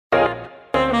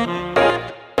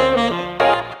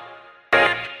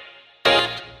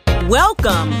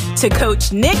Welcome to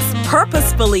Coach Nick's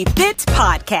Purposefully Fit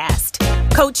podcast.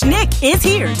 Coach Nick is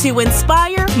here to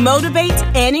inspire, motivate,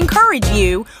 and encourage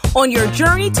you on your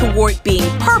journey toward being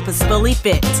purposefully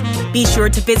fit. Be sure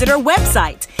to visit our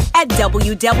website at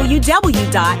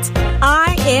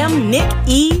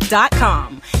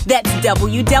www.iamnicke.com. That's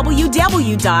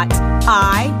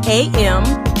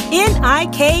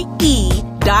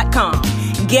www.iamnicke.com.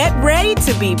 Get ready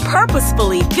to be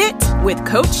purposefully fit with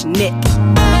Coach Nick.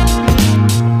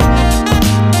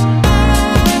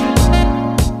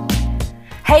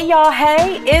 Hey y'all,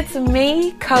 hey, it's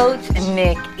me, Coach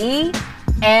Nick E,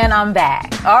 and I'm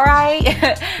back, all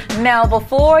right? Now,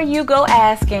 before you go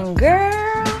asking,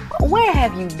 girl, where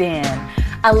have you been?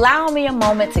 Allow me a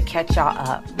moment to catch y'all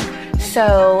up.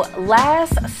 So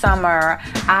last summer,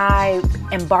 I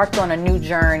embarked on a new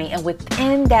journey, and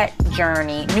within that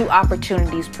journey, new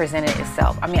opportunities presented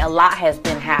itself. I mean, a lot has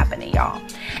been happening, y'all.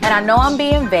 And I know I'm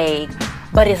being vague,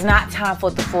 but it's not time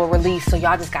for the full release, so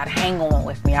y'all just gotta hang on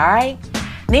with me, all right?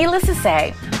 Needless to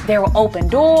say, there were open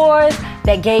doors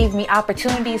that gave me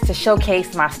opportunities to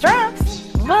showcase my strengths,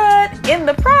 but in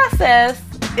the process,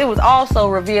 it was also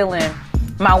revealing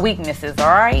my weaknesses, all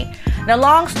right? Now,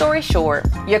 long story short,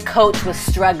 your coach was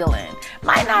struggling.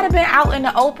 Might not have been out in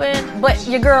the open, but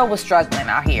your girl was struggling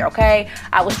out here, okay?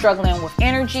 I was struggling with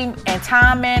energy and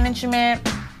time management.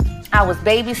 I was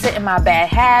babysitting my bad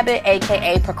habit,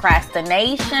 aka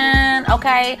procrastination,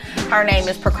 okay? Her name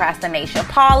is Procrastination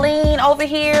Pauline over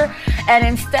here. And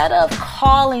instead of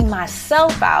calling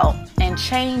myself out and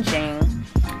changing,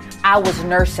 I was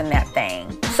nursing that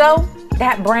thing. So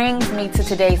that brings me to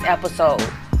today's episode.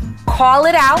 Call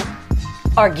it out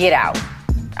or get out.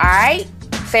 All right?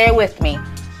 Say it with me.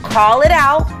 Call it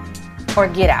out or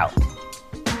get out.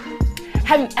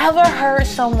 Have you ever heard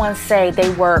someone say they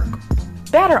work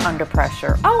better under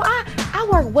pressure? Oh, I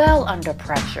work well under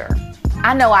pressure.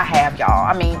 I know I have, y'all.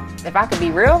 I mean, if I could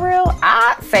be real,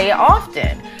 I say it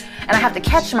often. And I have to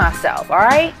catch myself, all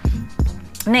right?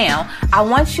 Now, I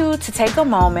want you to take a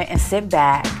moment and sit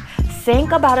back.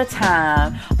 Think about a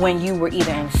time when you were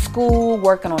either in school,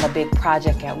 working on a big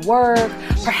project at work.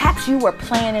 Perhaps you were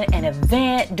planning an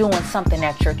event, doing something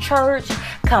at your church,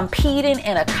 competing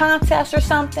in a contest or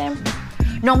something.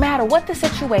 No matter what the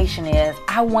situation is,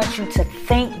 I want you to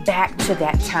think back to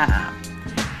that time.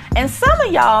 And some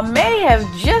of y'all may have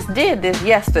just did this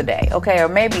yesterday, okay, or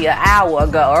maybe an hour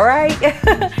ago, all right?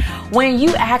 When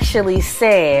you actually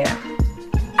said,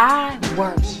 I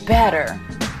work better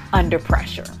under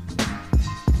pressure,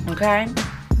 okay?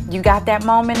 You got that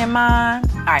moment in mind?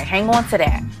 All right, hang on to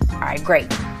that. All right,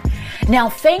 great. Now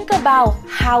think about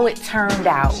how it turned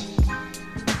out.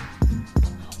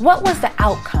 What was the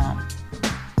outcome?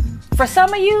 For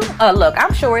some of you, look,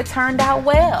 I'm sure it turned out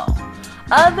well.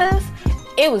 Others,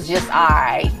 it was just all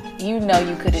right. You know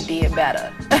you could have did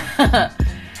better.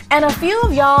 And a few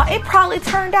of y'all, it probably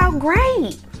turned out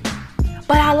great.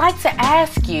 But I like to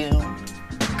ask you,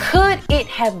 could it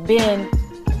have been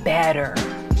better?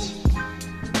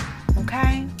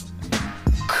 Okay?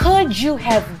 Could you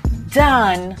have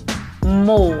done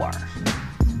more?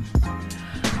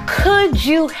 Could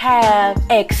you have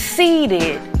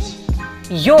exceeded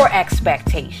your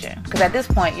expectation? Because at this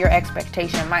point, your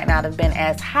expectation might not have been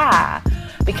as high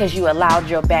because you allowed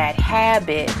your bad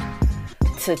habit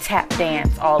to tap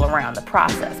dance all around the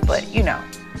process. But, you know,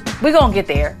 we're going to get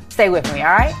there. Stay with me,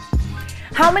 all right?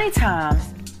 How many times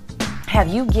have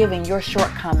you given your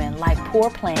shortcoming, like poor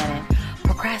planning,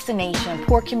 procrastination,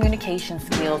 poor communication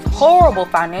skills, horrible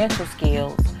financial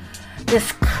skills,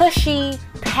 this cushy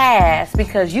pass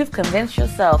because you've convinced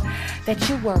yourself that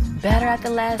you work better at the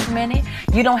last minute?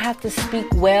 You don't have to speak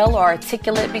well or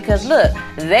articulate because, look,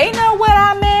 they know what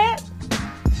I meant.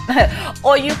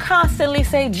 Or you constantly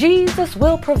say, Jesus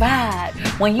will provide,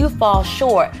 when you fall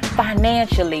short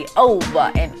financially over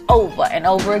and over and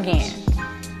over again.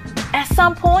 At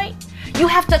some point, you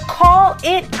have to call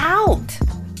it out,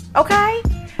 okay?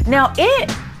 Now, it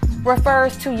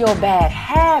refers to your bad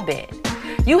habit.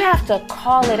 You have to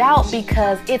call it out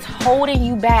because it's holding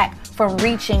you back from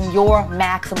reaching your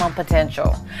maximum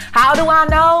potential. How do I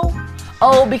know?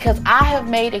 Oh, because I have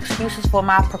made excuses for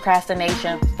my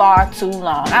procrastination far too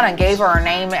long. I done gave her a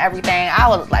name and everything. I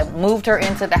was like, moved her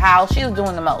into the house. She was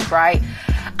doing the most, right?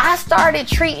 I started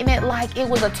treating it like it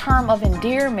was a term of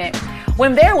endearment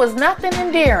when there was nothing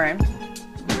endearing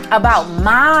about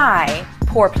my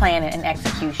poor planning and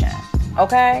execution,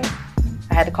 okay?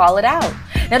 I had to call it out.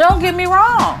 Now, don't get me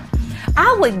wrong.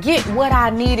 I would get what I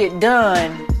needed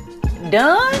done,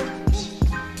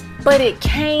 but it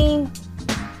came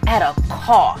at a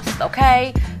cost,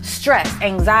 okay? Stress,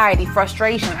 anxiety,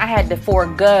 frustration. I had to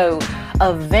forego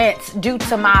events due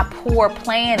to my poor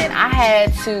planning. I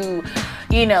had to,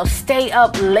 stay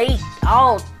up late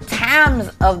all times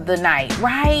of the night,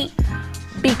 right?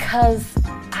 Because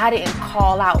I didn't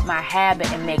call out my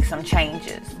habit and make some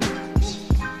changes.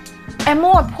 And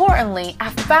more importantly, I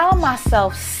found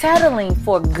myself settling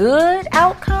for good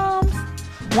outcomes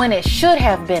when it should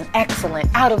have been excellent,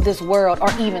 out of this world, or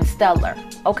even stellar,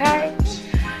 okay?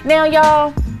 Now,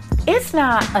 y'all, it's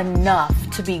not enough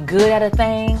to be good at a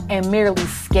thing and merely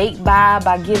skate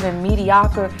by giving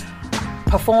mediocre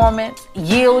performance,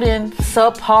 yielding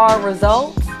subpar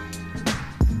results.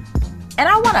 And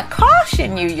I want to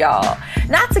caution you, y'all,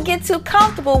 not to get too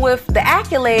comfortable with the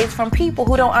accolades from people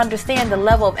who don't understand the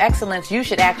level of excellence you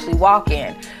should actually walk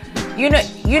in. You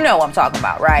know what I'm talking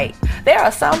about, right? There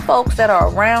are some folks that are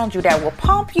around you that will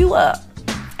pump you up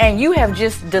and you have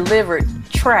just delivered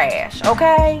trash,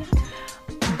 okay?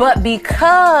 But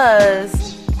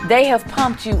because they have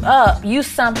pumped you up, you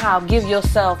somehow give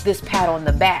yourself this pat on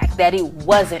the back that it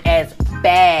wasn't as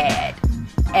bad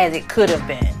as it could have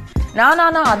been. No,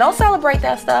 don't celebrate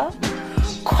that stuff.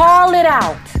 Call it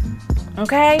out,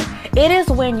 okay? It is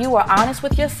when you are honest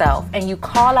with yourself and you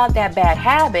call out that bad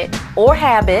habit or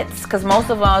habits, because most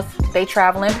of us, they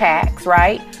travel in packs,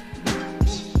 right?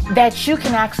 That you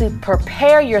can actually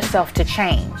prepare yourself to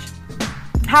change.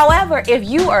 However, if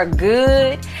you are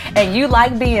good and you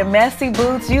like being messy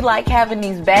boots, you like having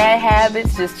these bad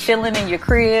habits, just chilling in your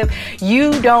crib,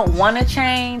 you don't want to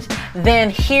change, then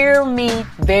hear me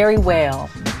very well.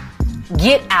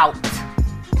 Get out.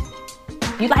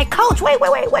 You like, Coach, wait,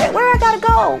 where I gotta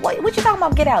go? What you talking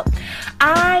about, get out?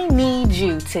 I need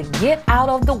you to get out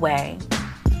of the way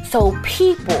so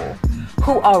people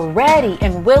who are ready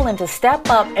and willing to step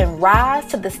up and rise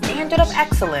to the standard of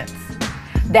excellence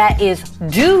that is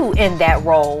due in that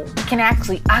role can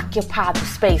actually occupy the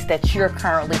space that you're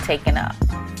currently taking up.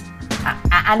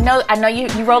 I know you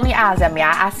rolling your eyes at me.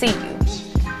 I see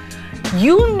you.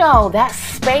 You know that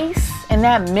space and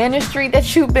that ministry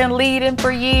that you've been leading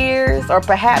for years, or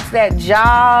perhaps that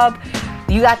job,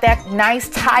 you got that nice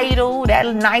title,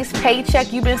 that nice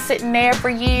paycheck, you've been sitting there for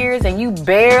years and you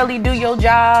barely do your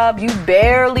job, you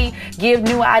barely give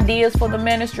new ideas for the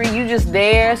ministry, you just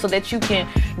there so that you can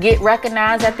get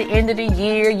recognized at the end of the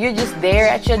year, you're just there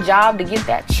at your job to get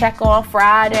that check on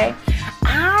Friday.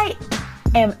 I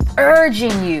am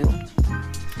urging you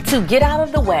to get out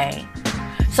of the way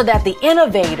so that the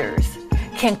innovators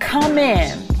can come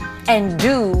in and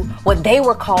do what they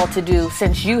were called to do,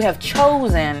 since you have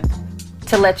chosen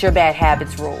to let your bad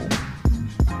habits rule.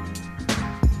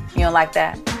 You don't like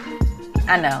that?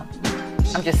 I know.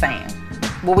 I'm just saying.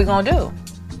 What we gonna do?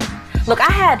 Look,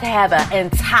 I had to have an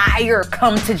entire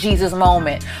come to Jesus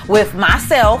moment with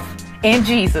myself and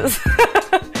Jesus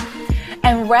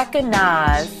and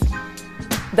recognize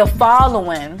the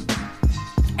following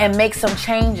and make some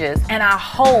changes. And I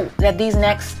hope that these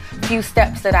next few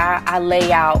steps that I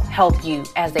lay out help you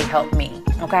as they help me,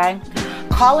 okay?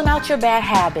 Calling out your bad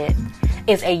habit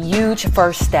is a huge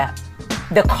first step.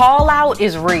 The call out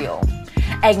is real.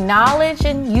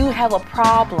 Acknowledging you have a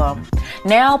problem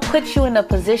now puts you in a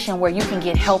position where you can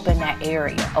get help in that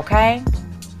area, okay?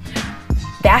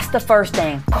 That's the first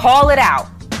thing. Call it out.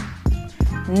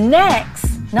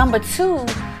 Next, number 2,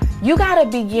 you got to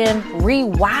begin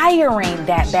rewiring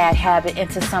that bad habit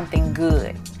into something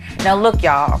good. Now look,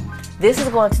 y'all, this is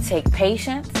going to take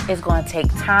patience. It's going to take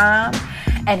time.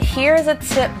 And here's a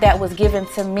tip that was given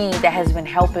to me that has been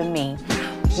helping me.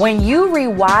 When you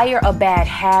rewire a bad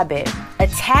habit,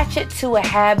 attach it to a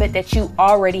habit that you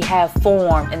already have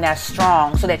formed and that's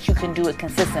strong so that you can do it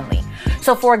consistently.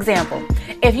 So for example,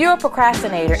 if you're a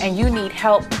procrastinator and you need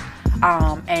help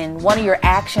and one of your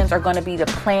actions are going to be to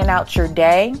plan out your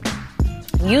day,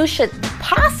 you should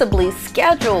possibly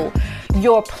schedule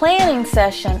your planning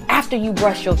session after you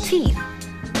brush your teeth.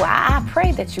 Well, I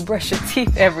pray that you brush your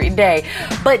teeth every day.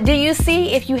 But do you see,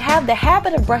 if you have the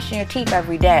habit of brushing your teeth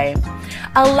every day,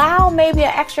 allow maybe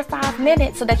an extra 5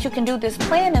 minutes so that you can do this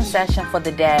planning session for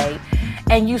the day,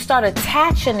 and you start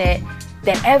attaching it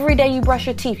that every day you brush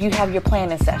your teeth, you have your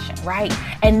planning session, right?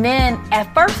 And then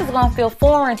at first it's going to feel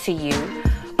foreign to you,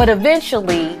 but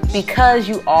eventually, because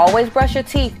you always brush your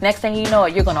teeth, next thing you know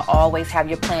it, you're going to always have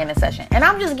your planning session. And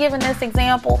I'm just giving this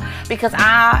example because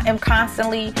I am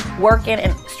constantly working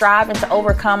and striving to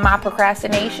overcome my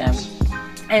procrastination.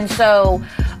 And so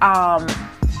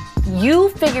you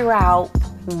figure out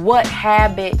what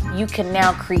habit you can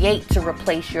now create to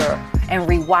replace and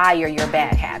rewire your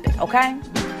bad habit, okay?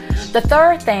 The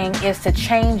third thing is to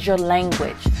change your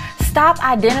language. Stop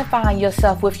identifying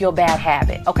yourself with your bad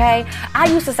habit, okay? I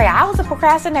used to say I was a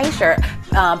procrastinator,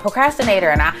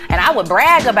 and I would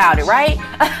brag about it, right?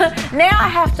 Now I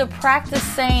have to practice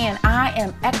saying I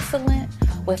am excellent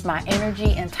with my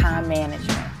energy and time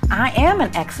management. I am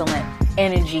an excellent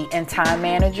energy and time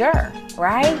manager,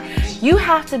 right? You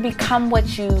have to become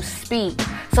what you speak.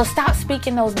 So stop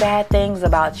speaking those bad things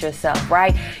about yourself,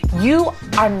 right? You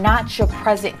are not your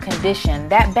present condition.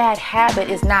 That bad habit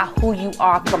is not who you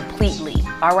are completely,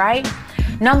 all right?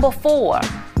 Number 4,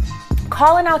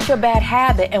 calling out your bad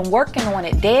habit and working on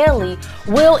it daily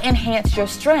will enhance your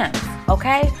strength,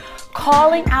 okay?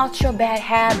 Calling out your bad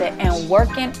habit and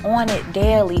working on it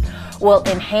daily will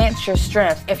enhance your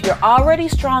strength. If you're already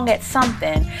strong at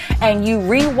something and you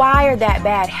rewire that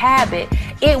bad habit,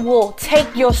 it will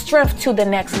take your strength to the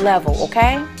next level,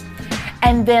 okay?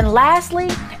 And then lastly,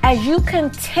 as you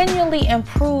continually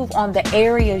improve on the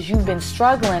areas you've been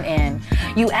struggling in,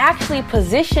 you actually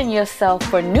position yourself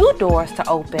for new doors to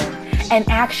open and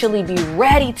actually be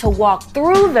ready to walk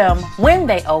through them when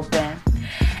they open.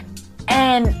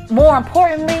 And more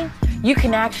importantly, you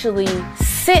can actually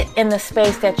sit in the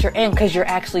space that you're in because you're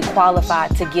actually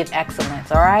qualified to give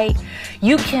excellence, all right?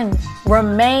 You can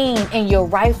remain in your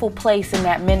rightful place in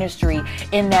that ministry,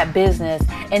 in that business,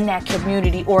 in that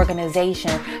community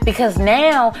organization, because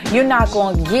now you're not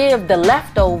going to give the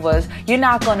leftovers. You're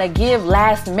not going to give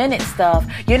last minute stuff.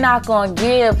 You're not going to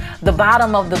give the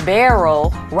bottom of the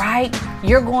barrel, right?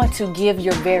 You're going to give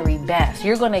your very best.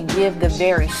 You're going to give the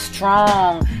very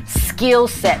strong skill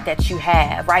set that you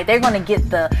have, right? They're going to get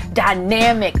the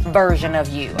dynamic version of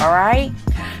you, all right?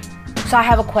 So I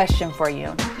have a question for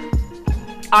you.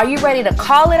 Are you ready to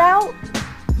call it out,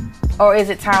 or is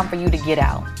it time for you to get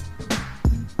out?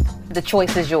 The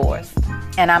choice is yours,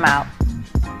 and I'm out.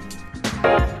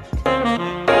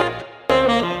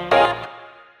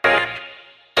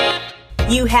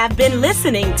 You have been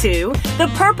listening to the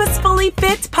Purposefully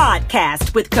Fit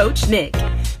podcast with Coach Nick.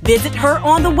 Visit her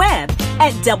on the web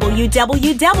at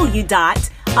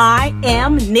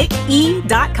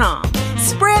www.IamNickE.com.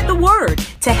 Spread the word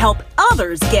to help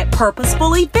others get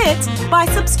purposefully fit by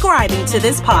subscribing to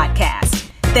this podcast.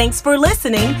 Thanks for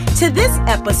listening to this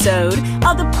episode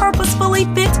of the Purposefully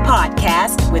Fit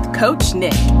podcast with Coach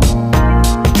Nick.